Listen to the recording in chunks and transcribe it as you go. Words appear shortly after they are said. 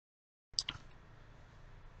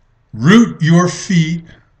Root your feet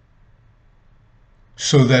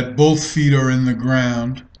so that both feet are in the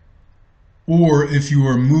ground, or if you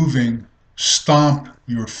are moving, stomp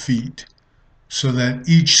your feet so that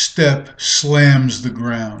each step slams the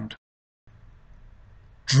ground.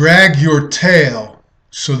 Drag your tail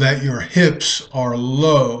so that your hips are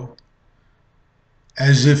low,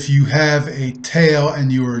 as if you have a tail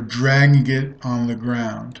and you are dragging it on the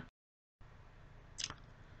ground.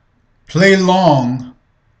 Play long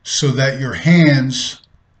so that your hands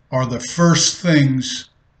are the first things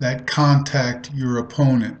that contact your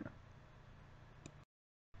opponent.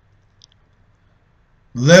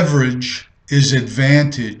 Leverage is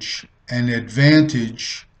advantage, and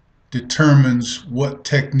advantage determines what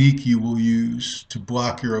technique you will use to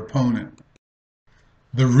block your opponent.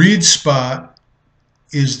 The reed spot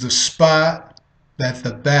is the spot that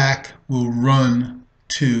the back will run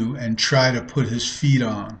to and try to put his feet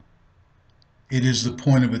on. It is the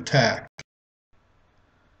point of attack.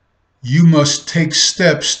 You must take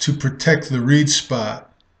steps to protect the reed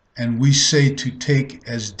spot, and we say to take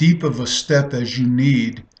as deep of a step as you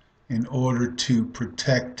need in order to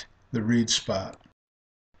protect the reed spot.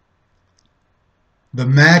 The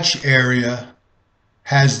match area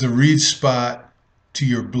has the reed spot to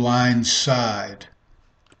your blind side.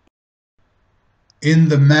 In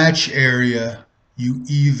the match area, you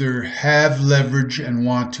either have leverage and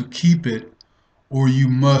want to keep it, or you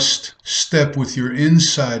must step with your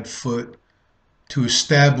inside foot to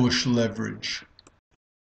establish leverage.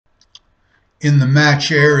 In the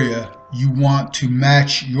match area, you want to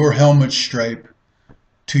match your helmet stripe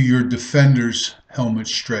to your defender's helmet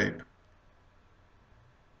stripe.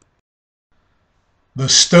 The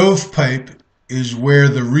stovepipe is where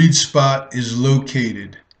the reed spot is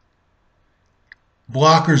located.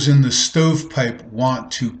 Blockers in the stovepipe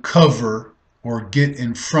want to cover or get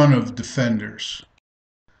in front of defenders.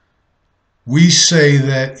 We say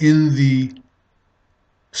that in the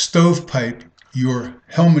stovepipe, your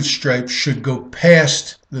helmet stripe should go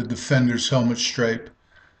past the defender's helmet stripe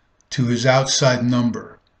to his outside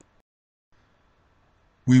number.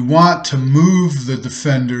 We want to move the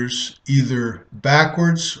defenders either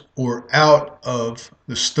backwards or out of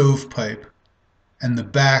the stovepipe, and the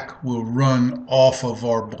back will run off of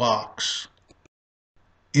our blocks.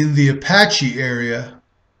 In the Apache area,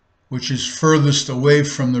 which is furthest away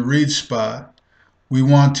from the reed spot, we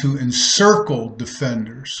want to encircle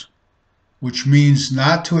defenders, which means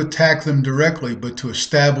not to attack them directly, but to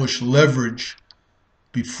establish leverage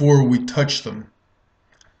before we touch them.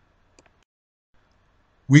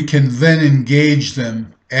 We can then engage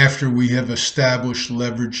them after we have established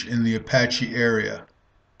leverage in the Apache area.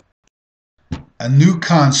 A new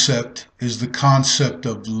concept is the concept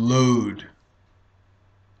of load,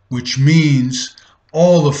 which means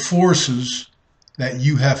all the forces that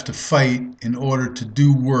you have to fight in order to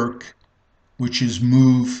do work, which is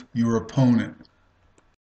move your opponent.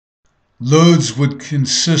 Loads would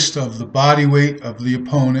consist of the body weight of the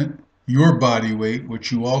opponent, your body weight,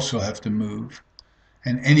 which you also have to move,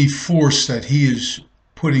 and any force that he is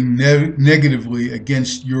putting negatively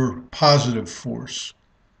against your positive force.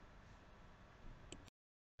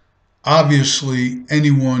 Obviously,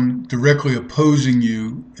 anyone directly opposing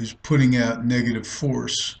you is putting out negative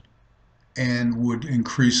force and would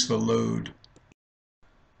increase the load.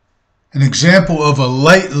 An example of a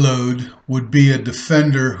light load would be a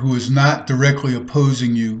defender who is not directly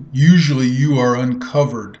opposing you. Usually you are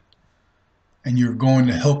uncovered and you're going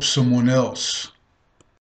to help someone else.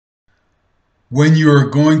 When you are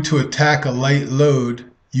going to attack a light load,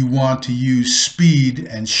 you want to use speed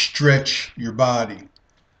and stretch your body.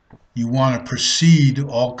 You want to precede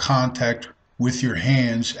all contact with your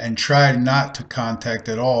hands and try not to contact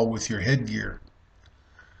at all with your headgear.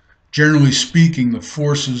 Generally speaking, the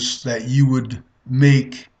forces that you would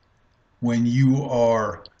make when you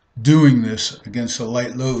are doing this against a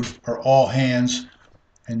light load are all hands,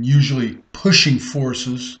 and usually pushing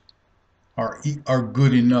forces are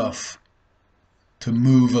good enough to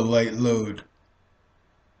move a light load.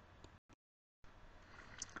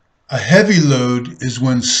 A heavy load is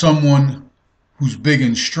when someone who's big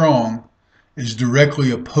and strong is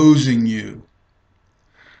directly opposing you.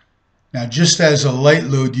 Now, just as a light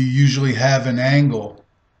load, you usually have an angle.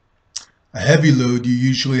 A heavy load, you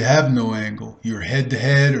usually have no angle. You're head to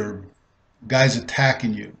head, or guy's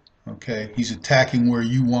attacking you. Okay, he's attacking where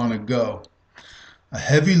you want to go. A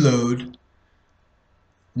heavy load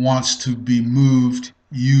wants to be moved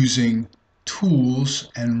using tools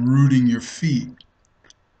and rooting your feet.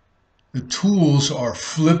 The tools are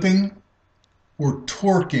flipping or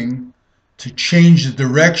torquing to change the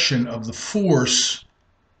direction of the force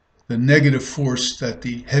the negative force that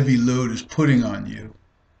the heavy load is putting on you.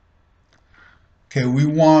 Okay, we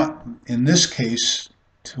want, in this case,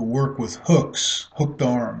 to work with hooks, hooked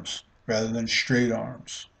arms, rather than straight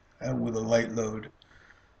arms with a light load.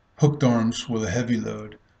 Hooked arms with a heavy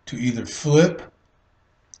load to either flip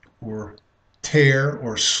or tear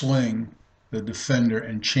or sling the defender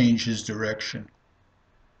and change his direction.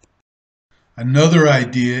 Another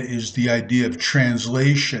idea is the idea of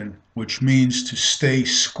translation, which means to stay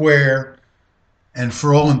square and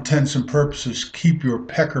for all intents and purposes keep your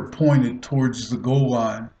pecker pointed towards the goal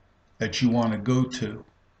line that you want to go to.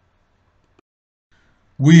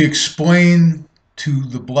 We explain to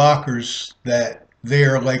the blockers that they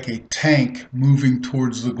are like a tank moving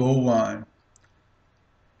towards the goal line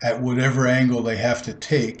at whatever angle they have to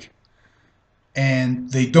take. And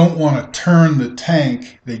they don't want to turn the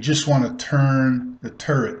tank, they just want to turn the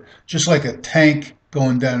turret. Just like a tank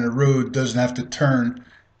going down the road doesn't have to turn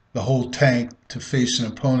the whole tank to face an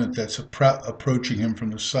opponent that's approaching him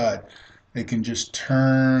from the side. They can just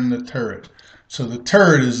turn the turret. So the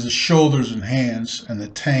turret is the shoulders and hands, and the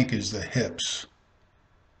tank is the hips.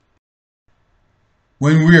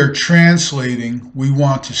 When we are translating, we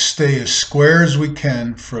want to stay as square as we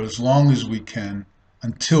can for as long as we can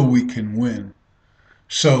until we can win.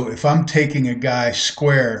 So if I'm taking a guy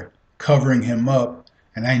square, covering him up,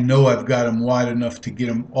 and I know I've got him wide enough to get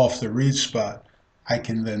him off the read spot, I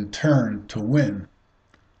can then turn to win.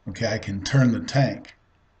 Okay, I can turn the tank.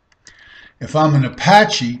 If I'm an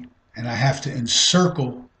Apache and I have to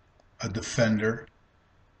encircle a defender,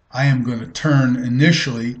 I am going to turn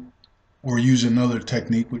initially or use another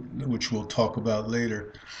technique which we'll talk about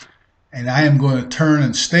later. And I am going to turn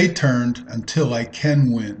and stay turned until I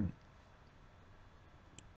can win.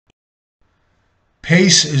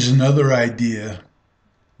 Pace is another idea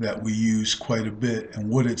that we use quite a bit, and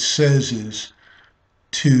what it says is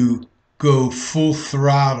to go full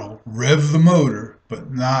throttle, rev the motor,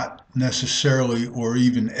 but not necessarily or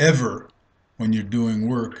even ever when you're doing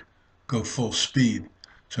work, go full speed.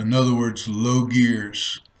 So in other words, low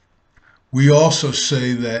gears. We also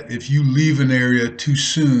say that if you leave an area too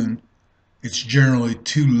soon, it's generally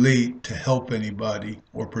too late to help anybody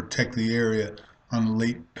or protect the area on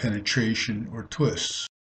late penetration or twists.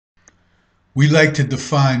 We like to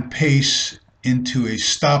define pace into a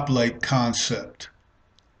stoplight concept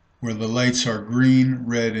where the lights are green,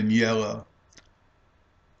 red, and yellow.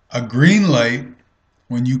 A green light,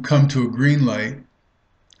 when you come to a green light,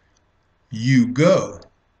 you go.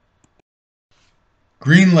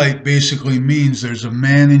 Green light basically means there's a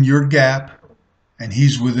man in your gap and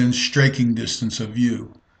he's within striking distance of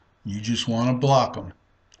you. You just want to block him.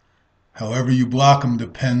 However you block him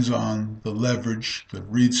depends on the leverage, the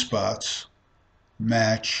read spots,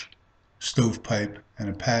 match, stovepipe, and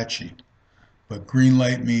Apache. But green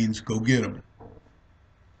light means go get him.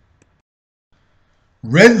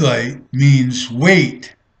 Red light means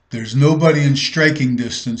wait. There's nobody in striking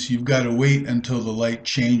distance. You've got to wait until the light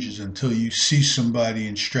changes, until you see somebody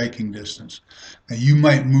in striking distance. Now you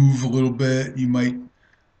might move a little bit, you might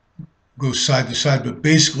go side to side, but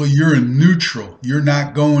basically you're in neutral. You're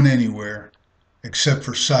not going anywhere except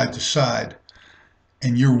for side to side.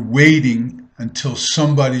 And you're waiting until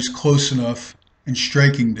somebody's close enough in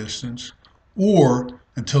striking distance or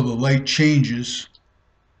until the light changes.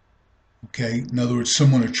 Okay, in other words,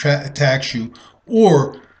 someone attacks you,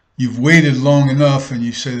 or you've waited long enough and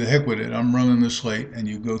you say, the heck with it, I'm running this light, and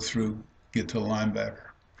you go through, get to the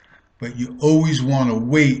linebacker. But you always want to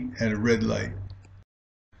wait at a red light.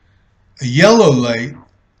 A yellow light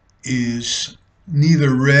is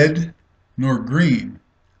neither red nor green.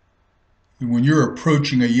 When you're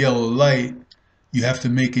approaching a yellow light, you have to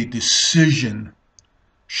make a decision.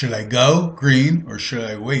 Should I go, green, or should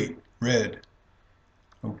I wait, red?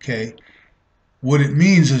 Okay. What it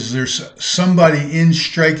means is there's somebody in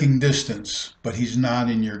striking distance, but he's not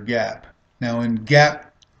in your gap. Now in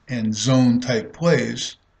gap and zone type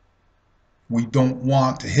plays, we don't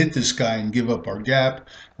want to hit this guy and give up our gap.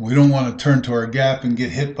 We don't want to turn to our gap and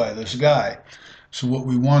get hit by this guy. So what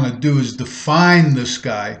we want to do is define this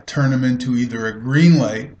guy, turn him into either a green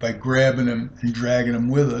light by grabbing him and dragging him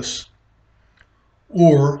with us,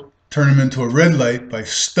 or turn him into a red light by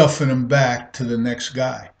stuffing him back to the next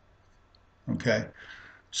guy. Okay,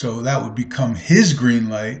 so that would become his green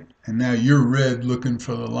light, and now you're red looking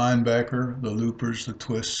for the linebacker, the loopers, the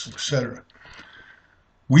twists, etc.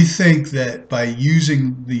 We think that by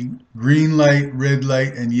using the green light, red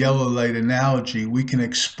light, and yellow light analogy, we can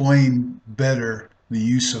explain better the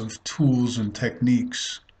use of tools and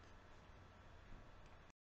techniques.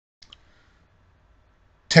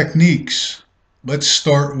 Techniques. Let's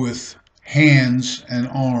start with hands and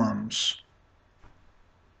arms.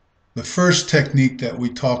 The first technique that we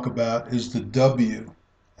talk about is the W,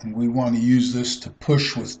 and we want to use this to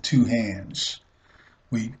push with two hands.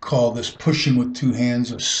 We call this pushing with two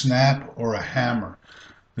hands a snap or a hammer.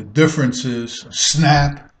 The difference is a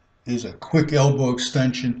snap is a quick elbow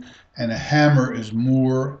extension and a hammer is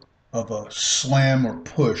more of a slam or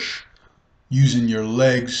push using your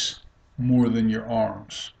legs more than your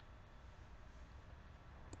arms.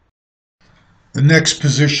 The next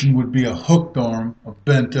position would be a hooked arm, a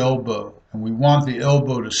bent elbow, and we want the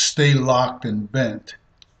elbow to stay locked and bent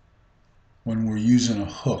when we're using a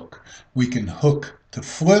hook. We can hook to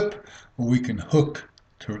flip, or we can hook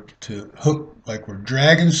to hook like we're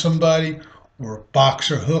dragging somebody, or a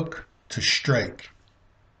boxer hook to strike.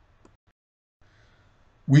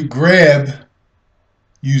 We grab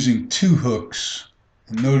using two hooks,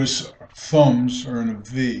 and notice our thumbs are in a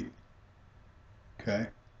V. Okay,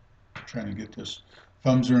 I'm trying to get this.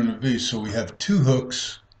 Thumbs are in a V, so we have two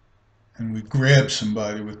hooks, and we grab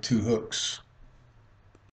somebody with two hooks.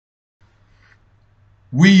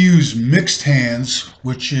 We use mixed hands,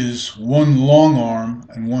 which is one long arm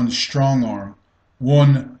and one strong arm,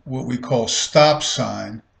 one what we call stop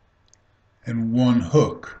sign, and one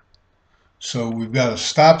hook. So we've got a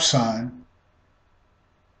stop sign,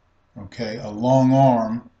 okay, a long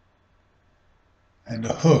arm, and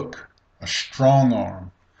a hook, a strong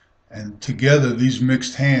arm. And together these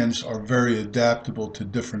mixed hands are very adaptable to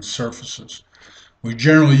different surfaces. We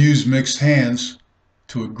generally use mixed hands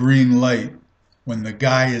to a green light when the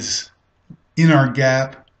guy is in our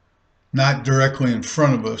gap, not directly in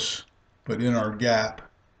front of us, but in our gap.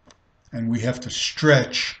 And we have to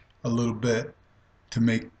stretch a little bit to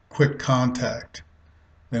make quick contact.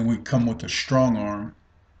 Then we come with a strong arm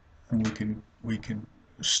and we can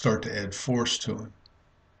start to add force to it.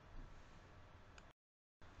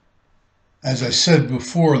 As I said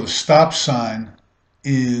before, the stop sign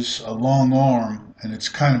is a long arm and it's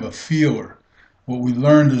kind of a feeler. What we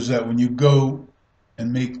learned is that when you go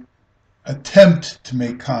and attempt to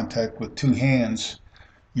make contact with two hands,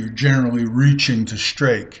 you're generally reaching to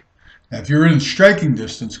strike. Now, if you're in striking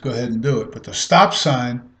distance, go ahead and do it. But the stop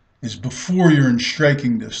sign is before you're in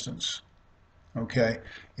striking distance. Okay?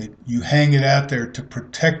 You hang it out there to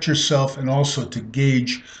protect yourself and also to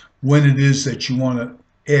gauge when it is that you want to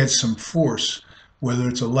add some force, whether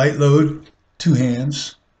it's a light load, two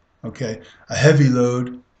hands, okay, a heavy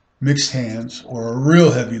load, mixed hands, or a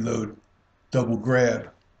real heavy load, double grab.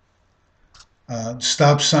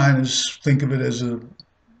 Stop sign is, think of it as a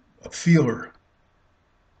feeler.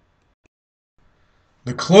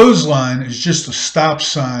 The clothesline is just a stop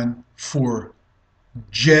sign for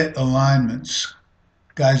jet alignments,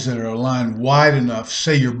 guys that are aligned wide enough.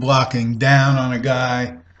 Say you're blocking down on a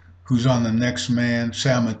guy who's on the next man.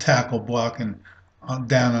 Say I'm a tackle blocking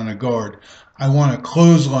down on a guard. I want to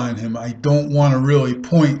clothesline him. I don't want to really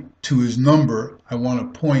point to his number. I want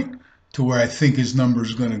to point to where I think his number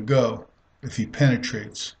is going to go if he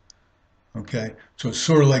penetrates. Okay, so it's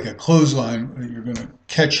sort of like a clothesline. You're going to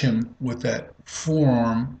catch him with that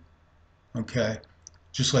forearm. Okay,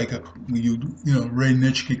 just like a Ray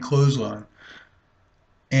Nitschke clothesline.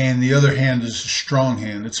 And the other hand is a strong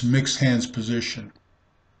hand. It's a mixed hands position.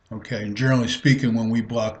 Okay, and generally speaking, when we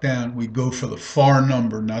block down, we go for the far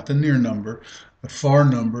number, not the near number, the far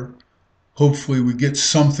number. Hopefully we get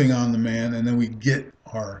something on the man, and then we get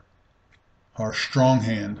our strong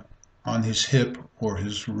hand on his hip or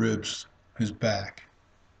his ribs, his back.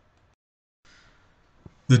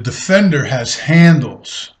 The defender has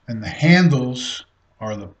handles, and the handles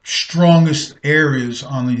are the strongest areas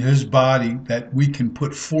on his body that we can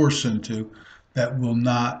put force into that will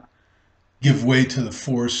not give way to the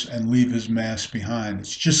force and leave his mass behind.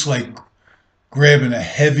 It's just like grabbing a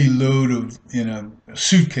heavy load in a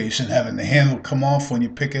suitcase and having the handle come off when you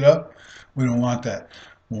pick it up. We don't want that.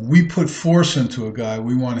 When we put force into a guy,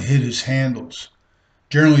 we want to hit his handles.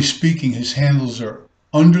 Generally speaking, his handles are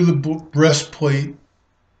under the breastplate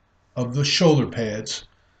of the shoulder pads,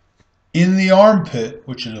 in the armpit,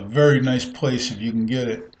 which is a very nice place if you can get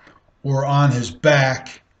it, or on his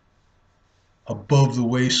back above the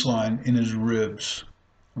waistline in his ribs.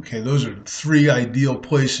 Okay, those are the three ideal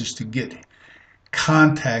places to get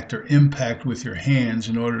contact or impact with your hands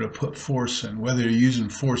in order to put force in, whether you're using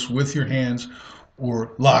force with your hands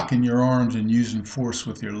or locking your arms and using force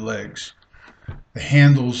with your legs. The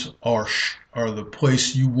handles are the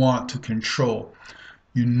place you want to control.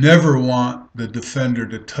 You never want the defender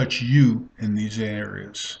to touch you in these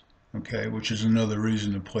areas, okay, which is another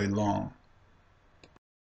reason to play long.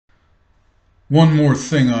 One more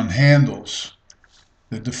thing on handles.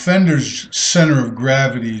 The defender's center of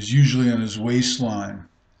gravity is usually on his waistline.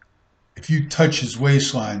 If you touch his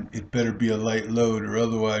waistline, it better be a light load, or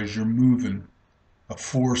otherwise you're moving a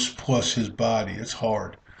force plus his body. It's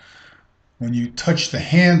hard. When you touch the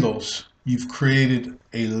handles, you've created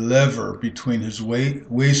a lever between his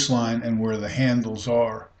waistline and where the handles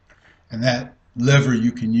are. And that lever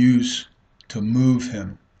you can use to move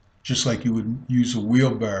him, just like you would use a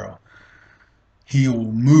wheelbarrow. He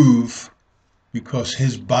will move because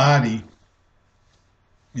his body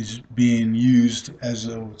is being used as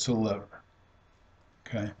though it's a lever.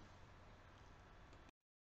 Okay.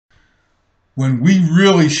 When we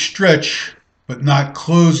really stretch but not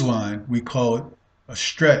clothesline, we call it a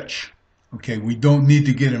stretch. Okay, we don't need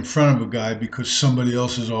to get in front of a guy because somebody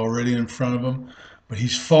else is already in front of him, but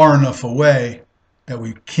he's far enough away that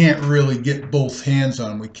we can't really get both hands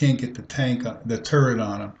on him. We can't get the turret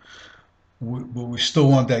on him. But we still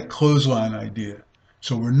want that clothesline idea.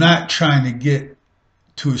 So we're not trying to get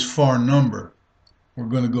to his far number. We're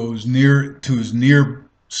going to go as near to his near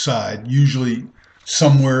side, usually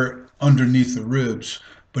somewhere underneath the ribs,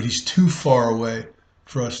 but he's too far away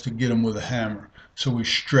for us to get him with a hammer. So we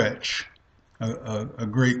stretch. A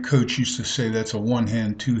great coach used to say that's a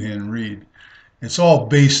one-hand, two-hand read. It's all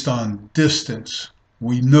based on distance.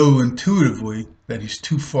 We know intuitively that he's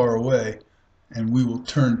too far away, and we will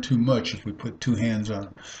turn too much if we put two hands on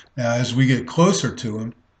him. Now, as we get closer to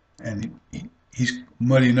him, and he's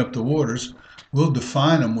muddying up the waters, we'll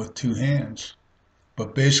define him with two hands.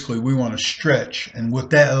 But basically, we want to stretch. And what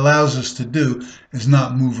that allows us to do is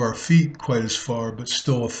not move our feet quite as far, but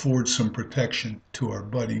still afford some protection to our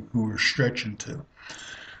buddy who we're stretching to.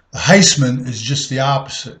 The Heisman is just the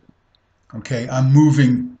opposite. Okay, I'm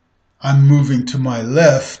moving to my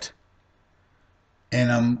left,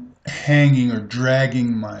 and I'm hanging or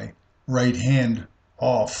dragging my right hand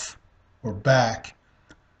off or back.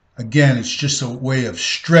 Again, it's just a way of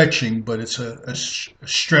stretching, but it's a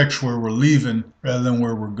stretch where we're leaving rather than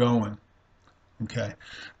where we're going. Okay,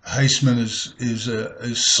 Heisman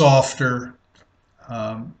is softer.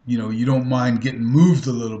 You don't mind getting moved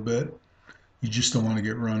a little bit. You just don't want to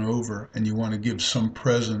get run over, and you want to give some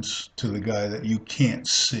presence to the guy that you can't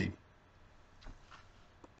see.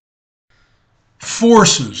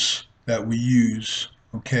 Forces that we use.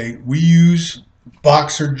 Okay, we use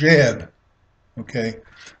boxer jab. Okay.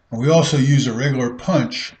 And we also use a regular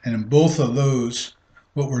punch, and in both of those,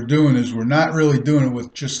 what we're doing is we're not really doing it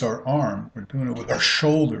with just our arm. We're doing it with our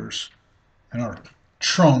shoulders and our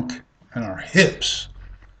trunk and our hips.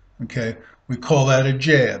 Okay, we call that a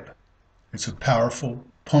jab. It's a powerful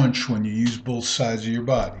punch when you use both sides of your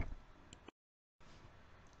body.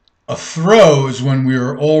 A throw is when we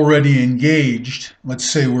are already engaged. Let's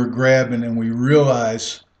say we're grabbing and we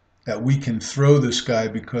realize that we can throw this guy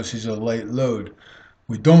because he's a light load.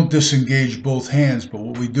 We don't disengage both hands, but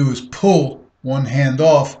what we do is pull one hand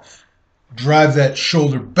off, drive that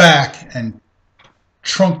shoulder back, and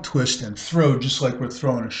trunk twist and throw just like we're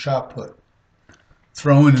throwing a shot put.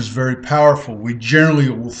 Throwing is very powerful. We generally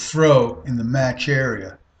will throw in the match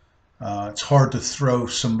area. It's hard to throw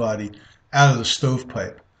somebody out of the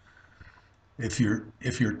stovepipe. If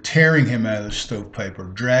you're tearing him out of the stovepipe or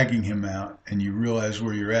dragging him out and you realize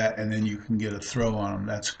where you're at and then you can get a throw on him,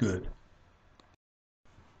 that's good.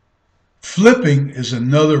 Flipping is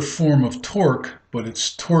another form of torque, but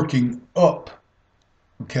it's torquing up.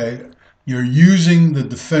 Okay, you're using the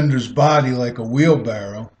defender's body like a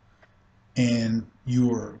wheelbarrow, and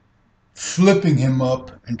you're flipping him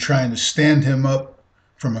up and trying to stand him up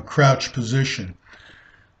from a crouch position.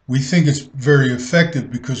 We think it's very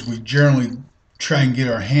effective because we generally try and get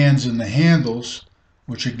our hands in the handles,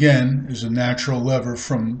 which again is a natural lever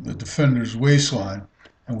from the defender's waistline,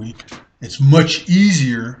 and it's much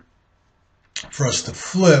easier for us to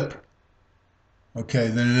flip, okay,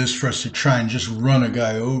 than it is for us to try and just run a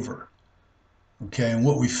guy over. Okay, and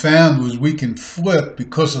what we found was we can flip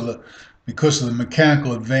because of the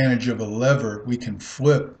mechanical advantage of a lever. We can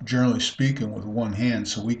flip, generally speaking, with one hand,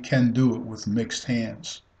 so we can do it with mixed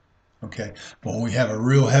hands. Okay, but when we have a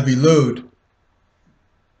real heavy load,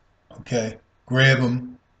 okay, grab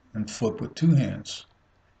them and flip with two hands.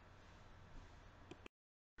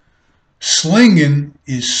 Slinging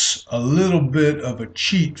is a little bit of a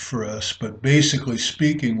cheat for us, but basically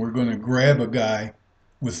speaking, we're going to grab a guy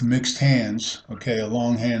with mixed hands, okay, a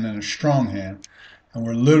long hand and a strong hand, and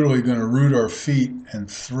we're literally going to root our feet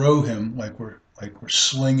and throw him like we're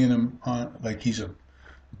slinging him on, like he's a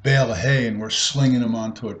bale of hay and we're slinging him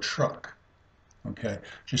onto a truck. Okay,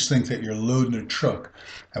 just think that you're loading a truck.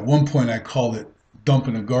 At one point I called it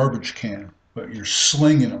dumping a garbage can, but you're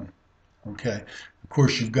slinging them. Okay, of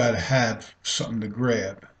course you've got to have something to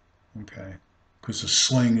grab. Okay, because the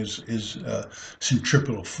sling is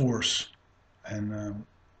centripetal force, and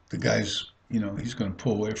the guy's, he's going to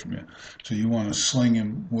pull away from you. So you want to sling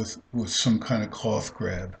him with some kind of cloth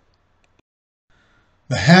grab.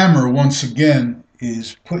 The hammer, once again,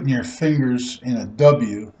 is putting your fingers in a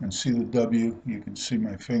W, and see the W? You can see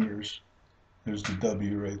my fingers. There's the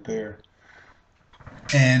W right there.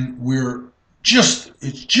 And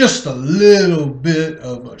it's just a little bit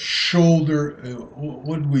of a shoulder,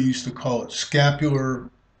 what we used to call it, scapular.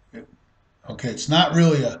 Okay, it's not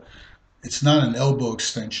an elbow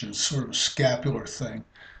extension, it's sort of a scapular thing.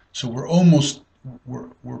 So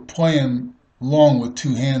we're playing along with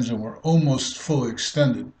two hands and we're almost fully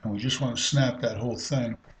extended, and we just want to snap that whole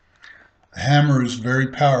thing. The hammer is very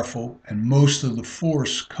powerful, and most of the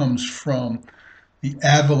force comes from the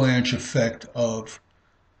avalanche effect of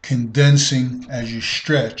condensing as you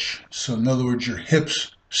stretch. So in other words, your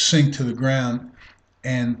hips sink to the ground,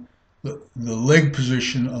 and the leg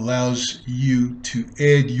position allows you to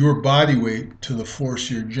add your body weight to the force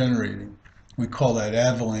you're generating. We call that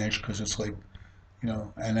avalanche because it's like,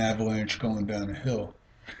 an avalanche going down a hill.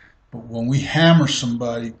 But when we hammer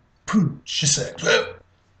somebody, poof, it's just that,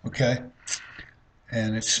 okay?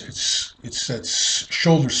 And it's that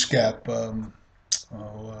shoulder scap.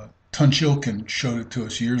 Tunch Ilkin showed it to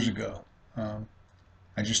us years ago.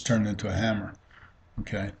 I just turned it into a hammer.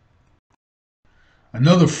 Okay.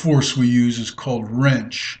 Another force we use is called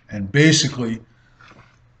wrench, and basically,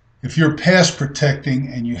 if you're pass protecting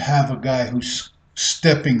and you have a guy who's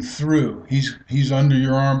stepping through, he's under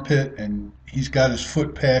your armpit and he's got his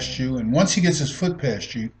foot past you, and once he gets his foot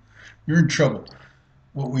past you, you're in trouble.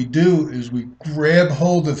 What we do is we grab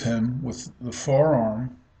hold of him with the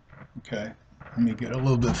forearm. Okay, let me get a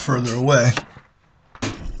little bit further away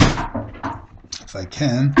if I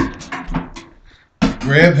can.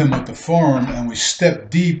 Grab him with the forearm and we step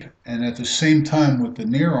deep, and at the same time with the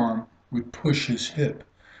near arm we push his hip.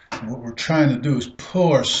 And what we're trying to do is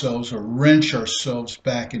pull ourselves or wrench ourselves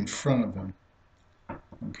back in front of him.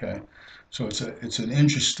 Okay, so it's an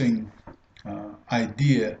interesting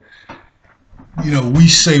idea. We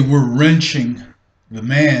say we're wrenching the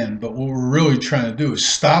man, but what we're really trying to do is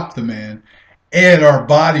stop the man, add our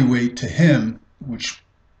body weight to him, which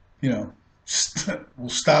will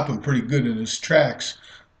stop him pretty good in his tracks.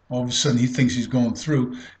 All of a sudden he thinks he's going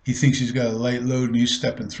through, he thinks he's got a light load and he's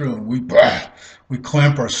stepping through, and we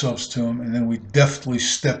clamp ourselves to him, and then we deftly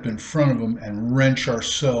step in front of him and wrench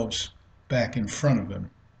ourselves back in front of him.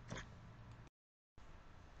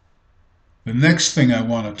 The next thing I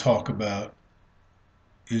want to talk about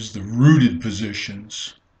is the rooted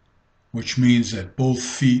positions, which means that both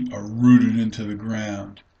feet are rooted into the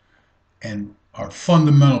ground. And our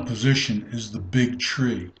fundamental position is the big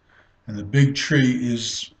tree. And the big tree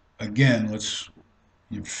is, again,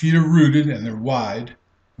 your feet are rooted and they're wide,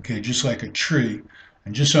 okay, just like a tree.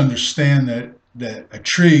 And just understand that a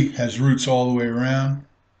tree has roots all the way around,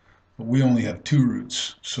 but we only have two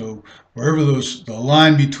roots. So wherever the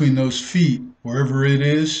line between those feet, wherever it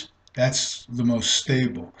is, that's the most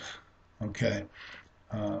stable. Okay.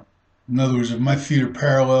 In other words, if my feet are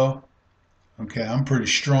parallel, okay, I'm pretty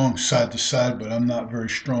strong side to side, but I'm not very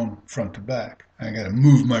strong front to back. I got to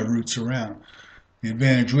move my roots around. The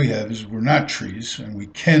advantage we have is we're not trees, and we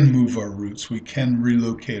can move our roots. We can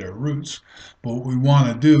relocate our roots. But what we want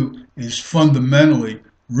to do is fundamentally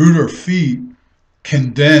root our feet,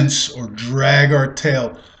 condense or drag our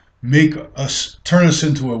tail, turn us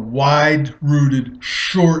into a wide-rooted,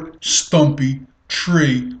 short, stumpy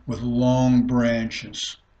tree with long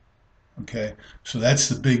branches. Okay, so that's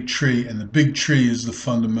the big tree, and the big tree is the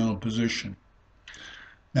fundamental position.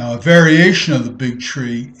 Now, a variation of the big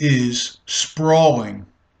tree is sprawling.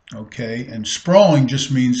 Okay, and sprawling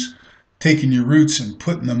just means taking your roots and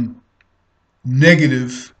putting them in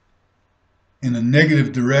a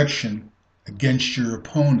negative direction against your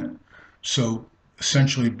opponent. So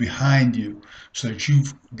essentially behind you, so that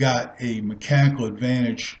you've got a mechanical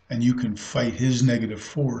advantage and you can fight his negative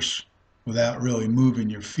force without really moving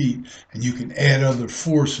your feet, and you can add other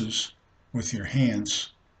forces with your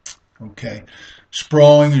hands. Okay,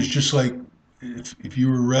 sprawling is just like if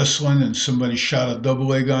you were wrestling and somebody shot a double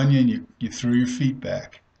leg on you and you threw your feet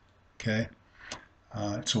back. Okay,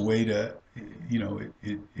 it's a way to,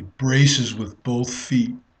 it braces with both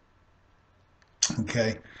feet.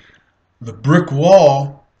 Okay, the brick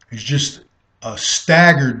wall is just a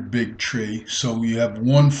staggered big tree, so you have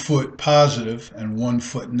 1 foot positive and 1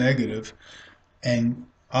 foot negative, and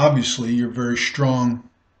obviously you're very strong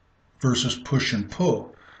versus push and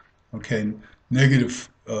pull. Okay, negative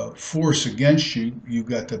force against you, you've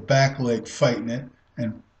got the back leg fighting it,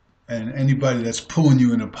 and anybody that's pulling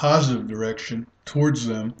you in a positive direction towards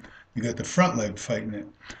them, you got the front leg fighting it.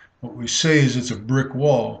 What we say is it's a brick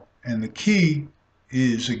wall, and the key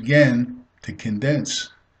is, again, to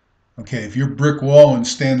condense. Okay, if you're brick walling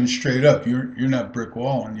standing straight up, you're not brick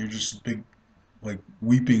walling. You're just a big, like,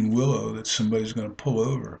 weeping willow that somebody's going to pull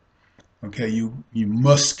over. Okay, you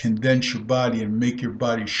must condense your body and make your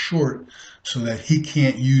body short so that he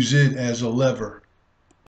can't use it as a lever.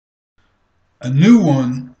 A new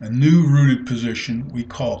one, a new rooted position, we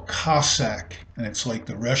call Cossack, and it's like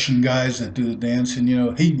the Russian guys that do the dancing, you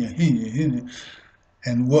know, hinya, hinya, hinya.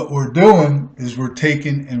 And what we're doing is we're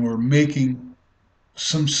taking and we're making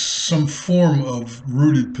some form of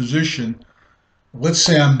rooted position. Let's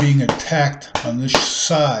say I'm being attacked on this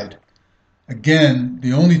side. Again,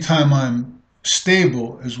 the only time I'm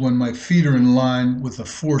stable is when my feet are in line with the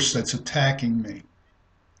force that's attacking me.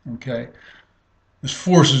 Okay? This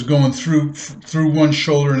force is going through one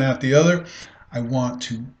shoulder and out the other. I want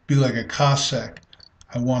to be like a Cossack.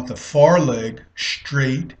 I want the far leg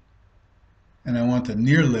straight, and I want the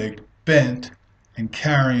near leg bent and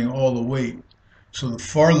carrying all the weight. So the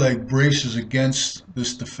far leg braces against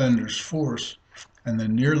this defender's force, and the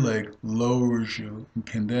near leg lowers you and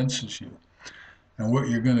condenses you. And what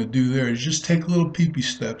you're going to do there is just take little pee-pee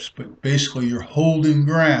steps, but basically you're holding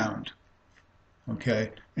ground,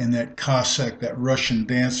 okay, in that Cossack, that Russian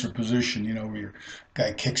dancer position, you know, where your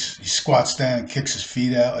guy he squats down and kicks his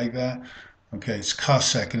feet out like that. Okay, it's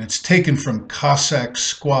Cossack, and it's taken from Cossack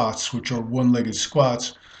squats, which are one-legged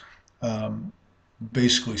squats,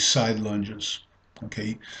 basically side lunges.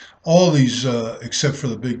 Okay, all these, except for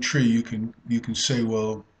the big tree, you can say,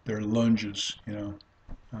 well, they're lunges, you know.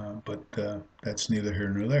 But that's neither here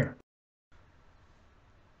nor there.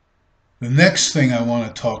 The next thing I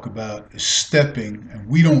want to talk about is stepping, and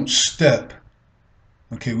we don't step.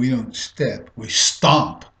 Okay, we don't step. We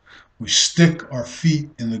stomp. We stick our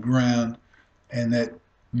feet in the ground, and that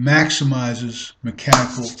maximizes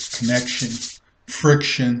mechanical connection,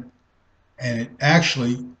 friction, and it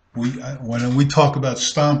actually, when we talk about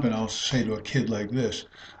stomping, I'll say to a kid like this,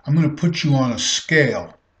 I'm going to put you on a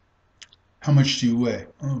scale. How much do you weigh?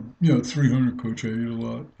 Oh, 300, coach. I eat a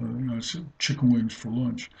lot. It's chicken wings for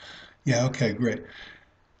lunch. Yeah, okay, great.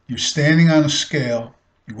 You're standing on a scale.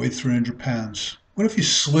 You weigh 300 pounds. What if you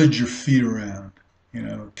slid your feet around?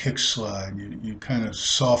 Kick slide. You kind of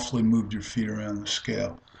softly moved your feet around the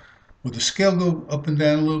scale. Would the scale go up and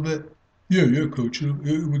down a little bit? Yeah, coach. It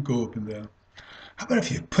would go up and down. How about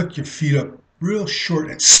if you put your feet up real short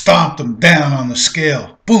and stomped them down on the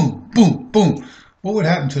scale? Boom, boom, boom. What would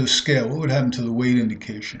happen to the scale? What would happen to the weight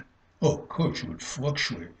indication? Oh, coach, it would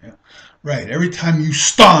fluctuate. Yeah. Right. Every time you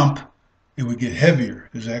stomp, it would get heavier.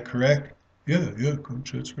 Is that correct? Yeah,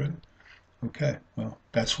 coach, that's right. Okay, well,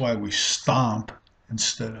 that's why we stomp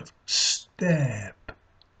instead of step.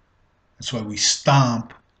 That's why we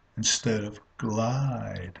stomp instead of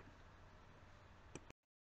glide.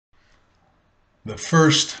 The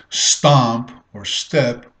first stomp or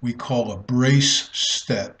step we call a brace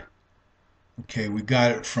step. Okay, we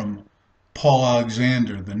got it from Paul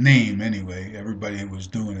Alexander, the name anyway. Everybody was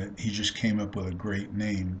doing it. He just came up with a great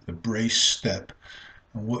name, the brace step.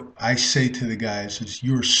 And what I say to the guys is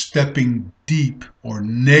you're stepping deep or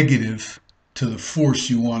negative to the force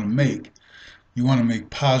you want to make. You want to make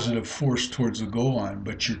positive force towards the goal line,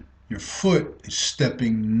 but your foot is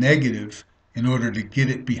stepping negative in order to get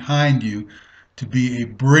it behind you to be a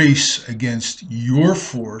brace against your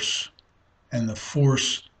force and the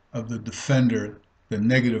force of the defender, the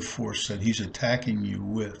negative force that he's attacking you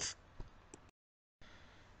with.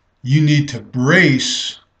 You need to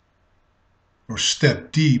brace or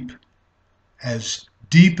step deep as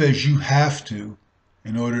you have to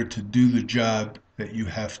in order to do the job that you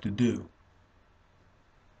have to do.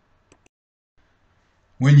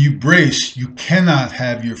 When you brace, you cannot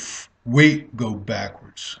have your weight go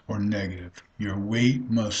backwards or negative. Your weight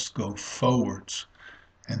must go forwards.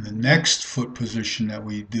 And the next foot position that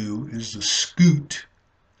we do is the scoot.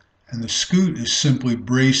 And the scoot is simply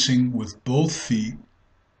bracing with both feet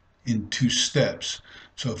in 2 steps.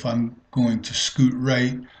 So if I'm going to scoot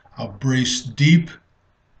right, I'll brace deep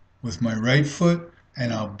with my right foot,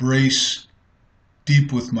 and I'll brace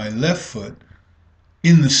deep with my left foot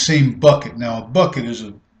in the same bucket. Now a bucket is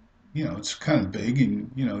it's kind of big,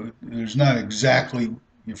 and there's not exactly,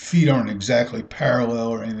 your feet aren't exactly parallel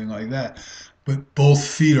or anything like that, but both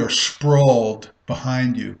feet are sprawled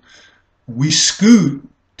behind you. We scoot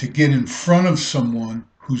to get in front of someone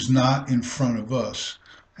who's not in front of us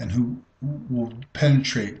and who will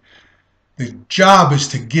penetrate. The job is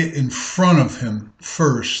to get in front of him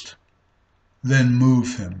first, then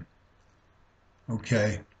move him.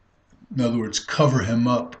 Okay? In other words, cover him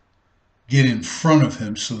up, get in front of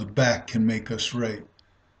him so the back can make us right.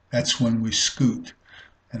 That's when we scoot.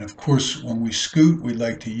 And of course, when we scoot, we'd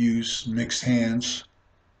like to use mixed hands,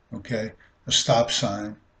 okay, a stop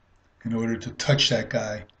sign, in order to touch that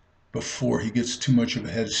guy before he gets too much of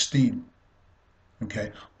a head of steam.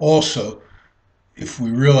 Okay. Also, if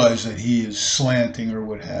we realize that he is slanting or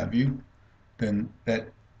what have you, then that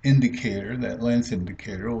indicator, that length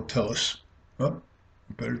indicator, will tell us, well,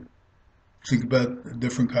 we better think about a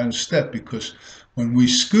different kind of step, because when we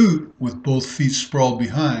scoot with both feet sprawled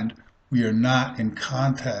behind, we are not in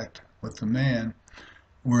contact with the man.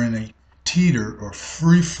 We're in a teeter or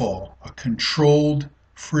free fall, a controlled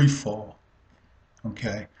free fall.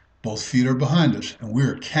 Okay, both feet are behind us, and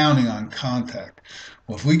we're counting on contact.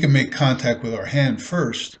 Well, if we can make contact with our hand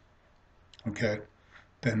first, okay,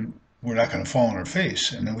 then we're not going to fall on our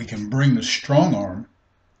face, and then we can bring the strong arm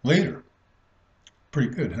later. Pretty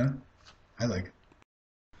good, huh? I like it.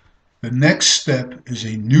 The next step is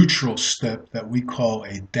a neutral step that we call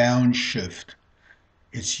a downshift.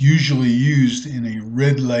 It's usually used in a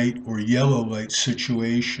red light or yellow light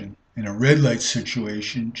situation. In a red light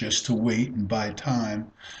situation, just to wait and buy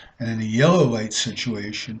time, and in a yellow light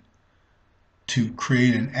situation, to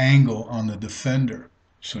create an angle on the defender.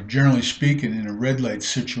 So generally speaking, in a red light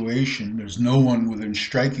situation, there's no one within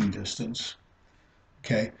striking distance.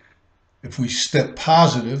 Okay, if we step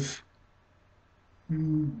positive,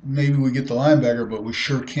 maybe we get the linebacker, but we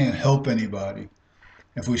sure can't help anybody.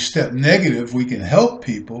 If we step negative, we can help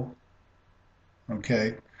people,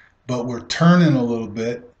 okay, but we're turning a little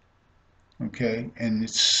bit, okay, and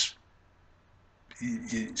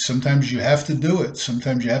sometimes you have to do it.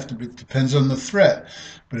 Sometimes you have to, it depends on the threat.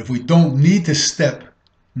 But if we don't need to step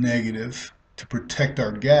negative to protect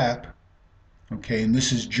our gap, okay, and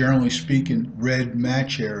this is generally speaking red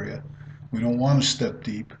match area, we don't want to step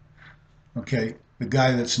deep, okay, the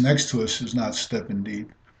guy that's next to us is not stepping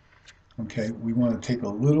deep. Okay, we want to take a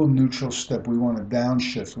little neutral step. We want to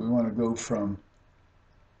downshift. We want to go from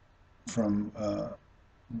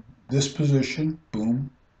this position,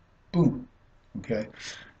 boom, boom. Okay.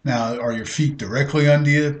 Now, are your feet directly under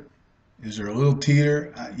you? Is there a little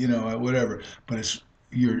teeter? You know, whatever. But it's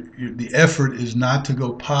the effort is not to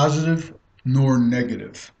go positive nor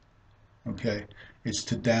negative. Okay, it's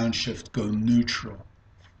to downshift, go neutral.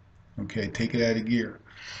 Okay, take it out of gear.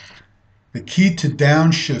 The key to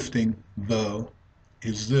downshifting, though,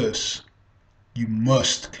 is this. You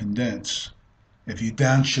must condense. If you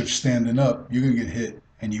downshift standing up, you're going to get hit.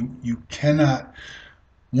 And you cannot,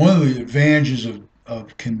 one of the advantages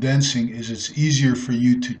of condensing is it's easier for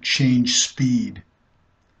you to change speed.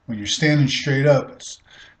 When you're standing straight up,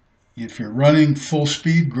 if you're running full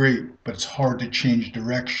speed, great, but it's hard to change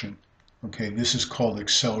direction. Okay, this is called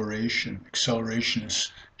acceleration. Acceleration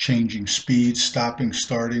is changing speed, stopping,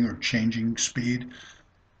 starting, or changing speed,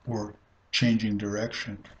 or changing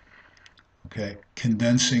direction. Okay,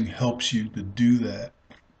 condensing helps you to do that.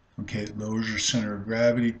 Okay, it lowers your center of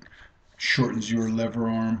gravity, shortens your lever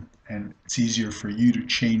arm, and it's easier for you to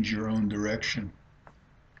change your own direction.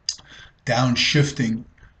 Downshifting,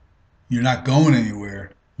 you're not going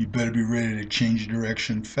anywhere. You better be ready to change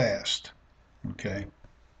direction fast. Okay.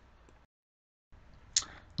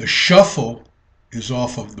 The shuffle is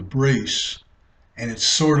off of the brace, and it's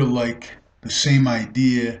sort of like the same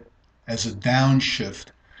idea as a downshift.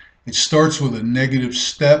 It starts with a negative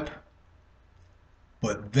step,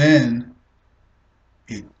 but then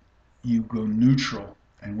you go neutral.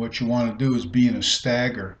 And what you want to do is be in a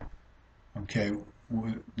stagger. Okay,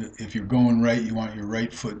 if you're going right, you want your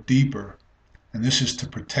right foot deeper. And this is to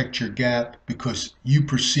protect your gap because you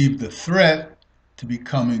perceive the threat to be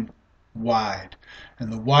coming wide.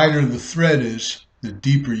 And the wider the threat is, the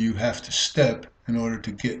deeper you have to step in order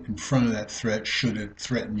to get in front of that threat should it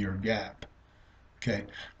threaten your gap. Okay,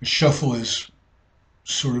 the shuffle is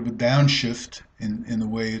sort of a downshift in the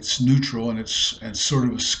way it's neutral, and it's sort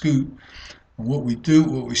of a scoot. And what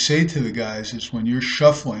we say to the guys is when you're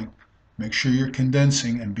shuffling, make sure you're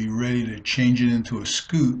condensing and be ready to change it into a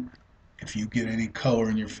scoot if you get any color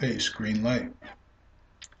in your face, green light.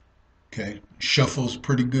 Okay, shuffle's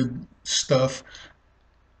pretty good stuff.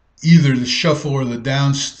 Either the shuffle or the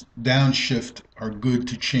downshift are good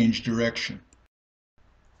to change direction.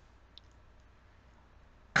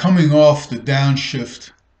 Coming off the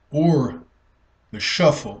downshift or the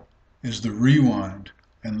shuffle is the rewind.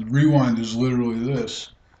 And the rewind is literally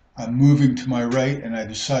this. I'm moving to my right and I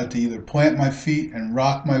decide to either plant my feet and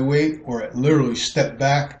rock my weight or literally step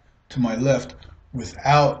back to my left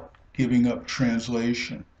without giving up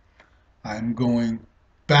translation. I'm going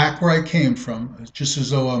back where I came from, just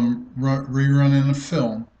as though I'm rerunning a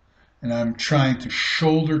film, and I'm trying to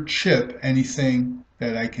shoulder chip anything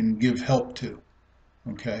that I can give help to.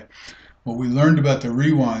 Okay? What we learned about the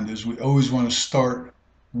rewind is we always want to start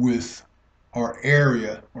with our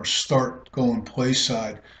area or start going play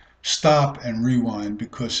side, stop and rewind,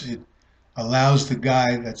 because it allows the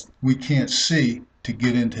guy that we can't see to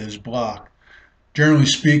get into his block. Generally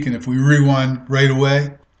speaking, if we rewind right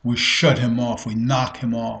away, we shut him off, we knock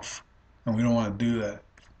him off, and we don't want to do that.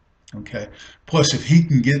 Okay. Plus, if he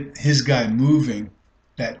can get his guy moving,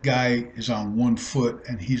 that guy is on 1 foot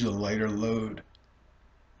and he's a lighter load.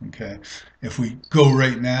 Okay. If we go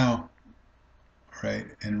right now, right,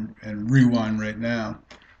 and rewind right now,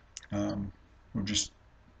 we're just,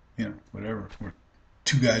 whatever. We're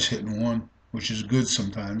 2 guys hitting 1, which is good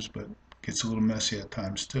sometimes, but gets a little messy at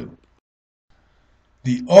times too.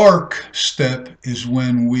 The arc step is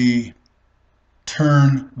when we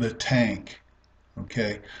turn the tank.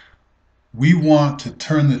 Okay. We want to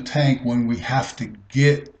turn the tank when we have to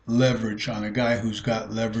get leverage on a guy who's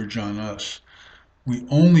got leverage on us. We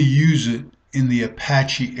only use it in the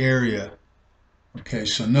Apache area. Okay,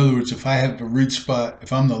 so in other words, if I have the read spot,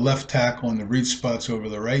 if I'm the left tackle and the read spot's over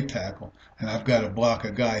the right tackle, and I've got to block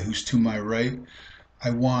a guy who's to my right,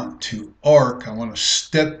 I want to arc, I want to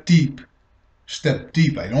step deep.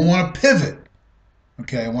 I don't want to pivot.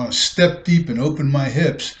 Okay, I want to step deep and open my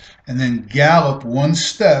hips and then gallop 1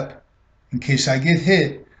 step in case I get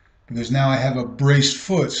hit, because now I have a braced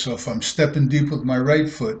foot. So if I'm stepping deep with my right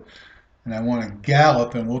foot and I want to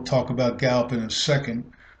gallop, and we'll talk about gallop in a second,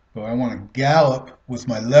 but I want to gallop with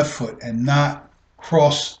my left foot and not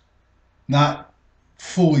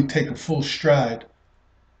fully take a full stride,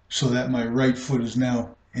 so that my right foot is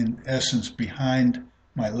now in essence behind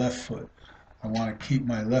my left foot. I want to keep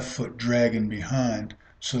my left foot dragging behind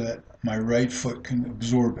so that my right foot can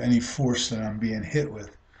absorb any force that I'm being hit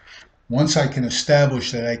with. Once I can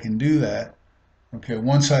establish that I can do that, okay,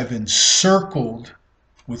 once I've encircled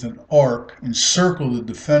with an arc, encircled the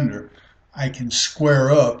defender, I can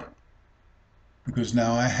square up, because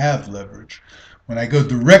now I have leverage. When I go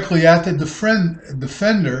directly at the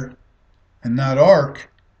defender and not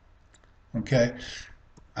arc, okay,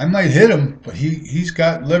 I might hit him, but he's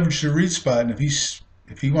got leverage to read spot, and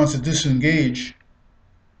if he wants to disengage,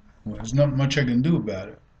 well, there's not much I can do about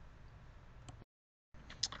it.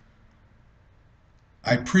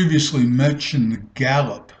 I previously mentioned the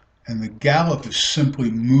gallop, and the gallop is simply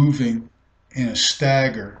moving in a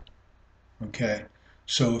stagger. Okay,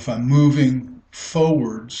 so if I'm moving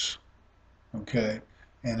forwards, okay,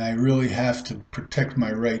 and I really have to protect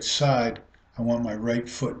my right side, I want my right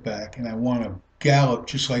foot back, and I want to gallop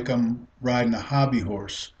just like I'm riding a hobby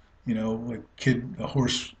horse, like the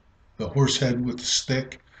horse head with the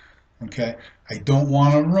stick. Okay, I don't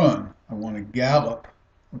want to run, I want to gallop.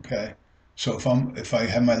 Okay, so if I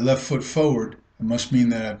have my left foot forward, it must mean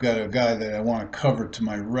that I've got a guy that I want to cover to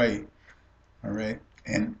my right. All right,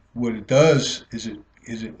 and what it does is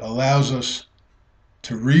it allows us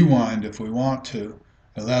to rewind if we want to.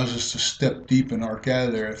 It allows us to step deep and arc out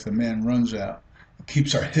of there if the man runs out. It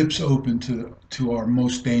keeps our hips open to our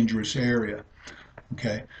most dangerous area.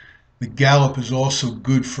 Okay, the gallop is also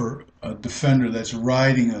good for a defender that's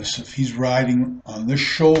riding us. If he's riding on this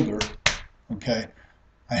shoulder, okay,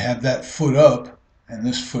 I have that foot up and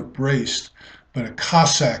this foot braced, but a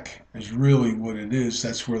Cossack is really what it is.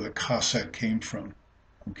 That's where the Cossack came from.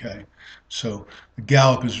 Okay, so the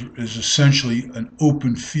gallop is essentially an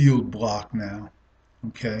open field block now.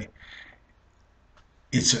 Okay,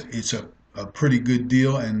 it's a pretty good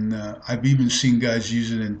deal, and I've even seen guys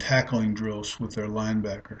use it in tackling drills with their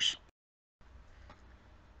linebackers.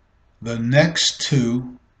 The next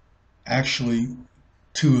 2, actually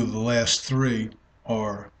 2 of the last 3,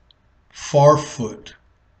 are far foot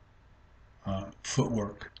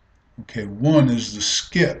footwork. Okay, 1 is the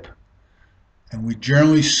skip, and we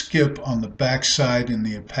generally skip on the backside in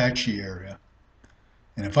the Apache area.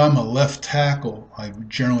 And if I'm a left tackle, I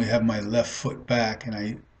generally have my left foot back, and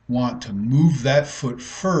I want to move that foot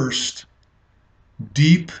first,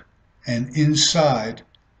 deep and inside,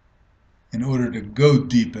 in order to go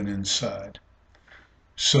deep and inside.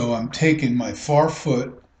 So I'm taking my far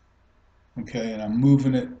foot, okay, and I'm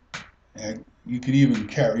moving it. You could even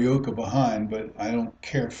karaoke behind, but I don't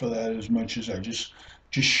care for that as much as I just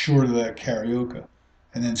short of that karaoke,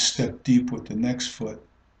 and then step deep with the next foot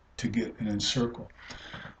to get an encircle.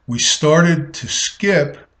 We started to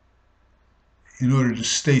skip in order to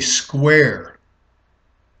stay square.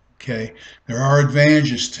 Okay, there are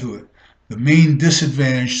advantages to it. The main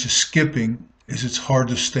disadvantage to skipping is it's hard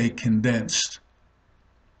to stay condensed.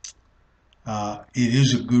 It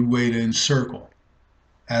is a good way to encircle,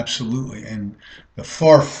 absolutely. And the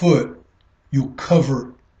far foot, you'll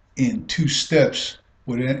cover in 2 steps.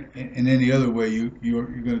 In any other way, you're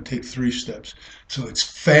going to take 3 steps. So it's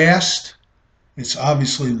fast. It's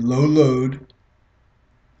obviously low load.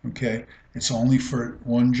 Okay, it's only for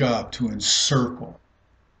one job, to encircle.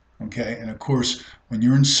 Okay, and of course, when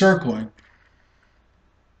you're encircling,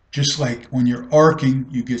 just like when you're arcing,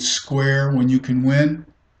 you get square when you can win.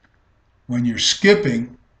 When you're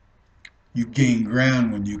skipping, you gain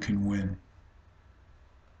ground when you can win.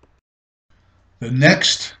 The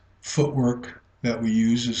next footwork that we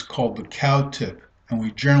use is called the cow tip, and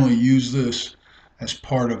we generally use this as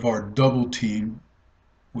part of our double team,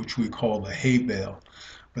 which we call the hay bale.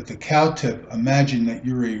 But the cow tip, imagine that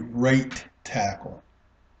you're a right tackle.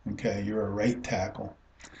 Okay, you're a right tackle,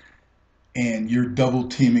 and you're double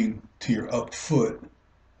teaming to your up foot.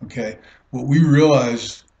 Okay, what we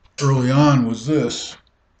realized early on was this: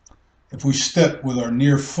 if we step with our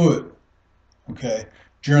near foot, okay,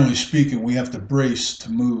 generally speaking, we have to brace to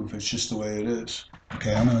move. It's just the way it is.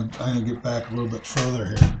 Okay, I'm gonna get back a little bit further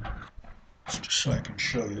here, just so I can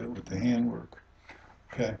show you with the handwork.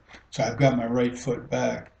 Okay, so I've got my right foot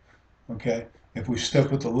back. Okay, if we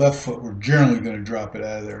step with the left foot, we're generally going to drop it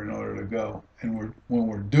out of there in order to go. And when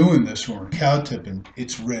we're doing this, when we're cow tipping,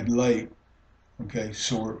 it's red light. Okay,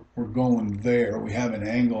 so we're going there. We have an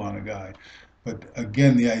angle on a guy. But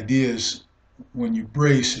again, the idea is when you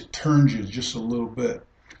brace, it turns you just a little bit.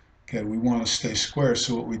 Okay, we want to stay square.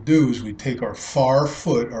 So what we do is we take our far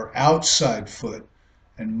foot, our outside foot,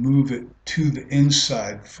 and move it to the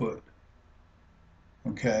inside foot.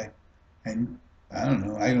 Okay, and I don't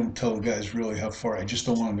know, I don't tell the guys really how far, I just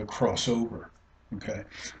don't want them to cross over. Okay,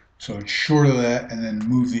 so it's short of that, and then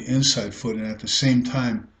move the inside foot, and at the same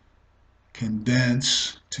time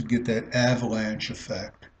condense to get that avalanche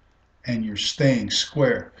effect, and you're staying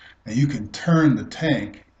square. Now you can turn the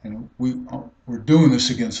tank, and we're doing this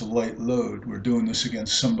against a light load. We're doing this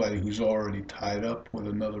against somebody who's already tied up with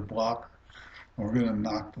another blocker. And we're going to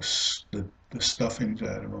knock the stuffings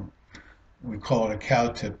out of them. We call it a cow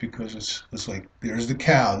tip because it's like, there's the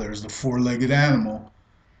cow, there's the 4-legged animal.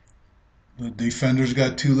 The defender's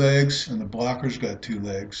got 2 legs and the blocker's got 2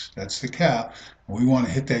 legs. That's the cow. And we want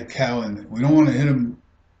to hit that cow, and we don't want to hit him.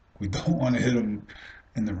 We don't want to hit him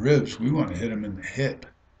in the ribs. We want to hit him in the hip.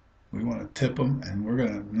 We want to tip him, and we're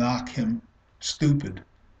going to knock him stupid.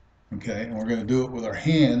 Okay, and we're going to do it with our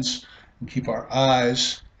hands and keep our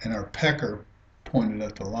eyes and our pecker pointed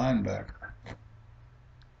at the linebacker.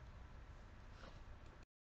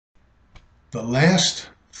 The last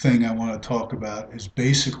thing I want to talk about is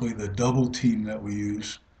basically the double team that we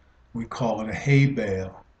use. We call it a hay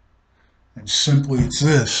bale. And simply it's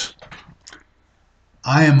this: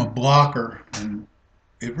 I am a blocker, and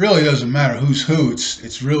it really doesn't matter who's who.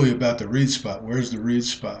 It's really about the read spot. Where's the read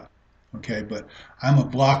spot? Okay, but I'm a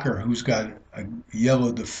blocker who's got a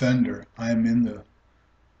yellow defender. I'm in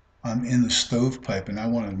the stovepipe, and I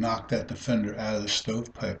want to knock that defender out of the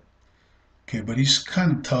stovepipe. Okay, but he's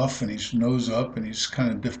kind of tough, and he's nose up, and he's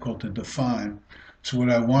kind of difficult to define. So what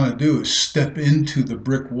I want to do is step into the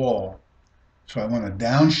brick wall. So I want to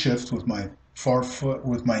downshift with my far foot,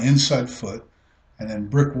 with my inside foot, and then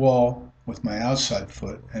brick wall with my outside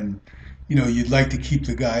foot. And you know, you'd like to keep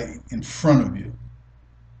the guy in front of you,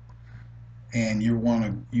 and you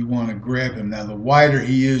want to grab him. Now, the wider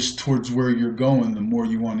he is towards where you're going, the more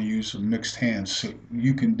you want to use a mixed hand. So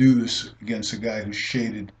you can do this against a guy who's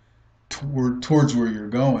shaded towards where you're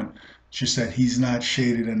going. It's just that he's not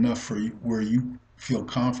shaded enough for you where you feel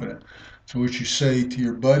confident. So what you say to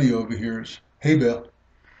your buddy over here is, "Hey, Bill."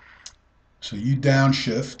 So you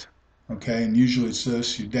downshift, okay, and usually it's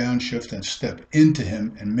this: you downshift and step into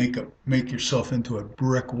him and make yourself into a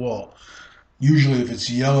brick wall. Usually, if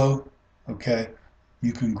it's yellow, okay,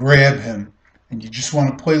 you can grab him, and you just want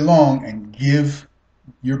to play long and give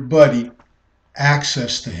your buddy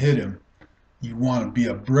access to hit him. You want to be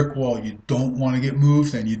a brick wall. You don't want to get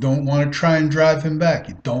moved, and you don't want to try and drive him back.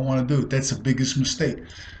 You don't want to do it. That's the biggest mistake.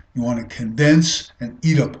 You want to condense and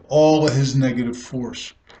eat up all of his negative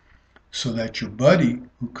force so that your buddy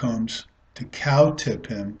who comes to cow tip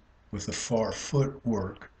him with the far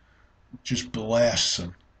footwork just blasts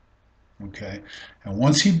him. Okay? And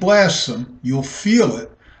once he blasts him, you'll feel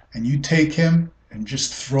it, and you take him and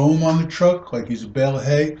just throw him on the truck like he's a bale of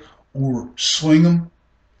hay, or sling him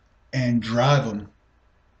and drive them.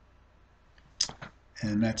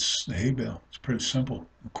 And that's the hay bale. It's pretty simple.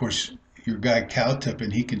 Of course, your guy cow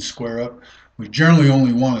tipping, he can square up. We generally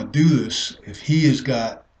only want to do this if he has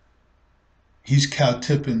got he's cow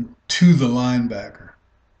tipping to the linebacker.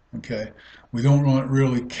 Okay, we don't want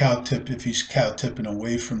really cow tip if he's cow tipping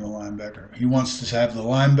away from the linebacker. He wants to have the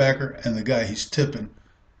linebacker and the guy he's tipping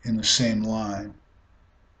in the same line.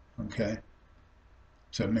 Okay,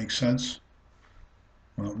 does that make sense?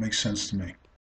 Well, it makes sense to me.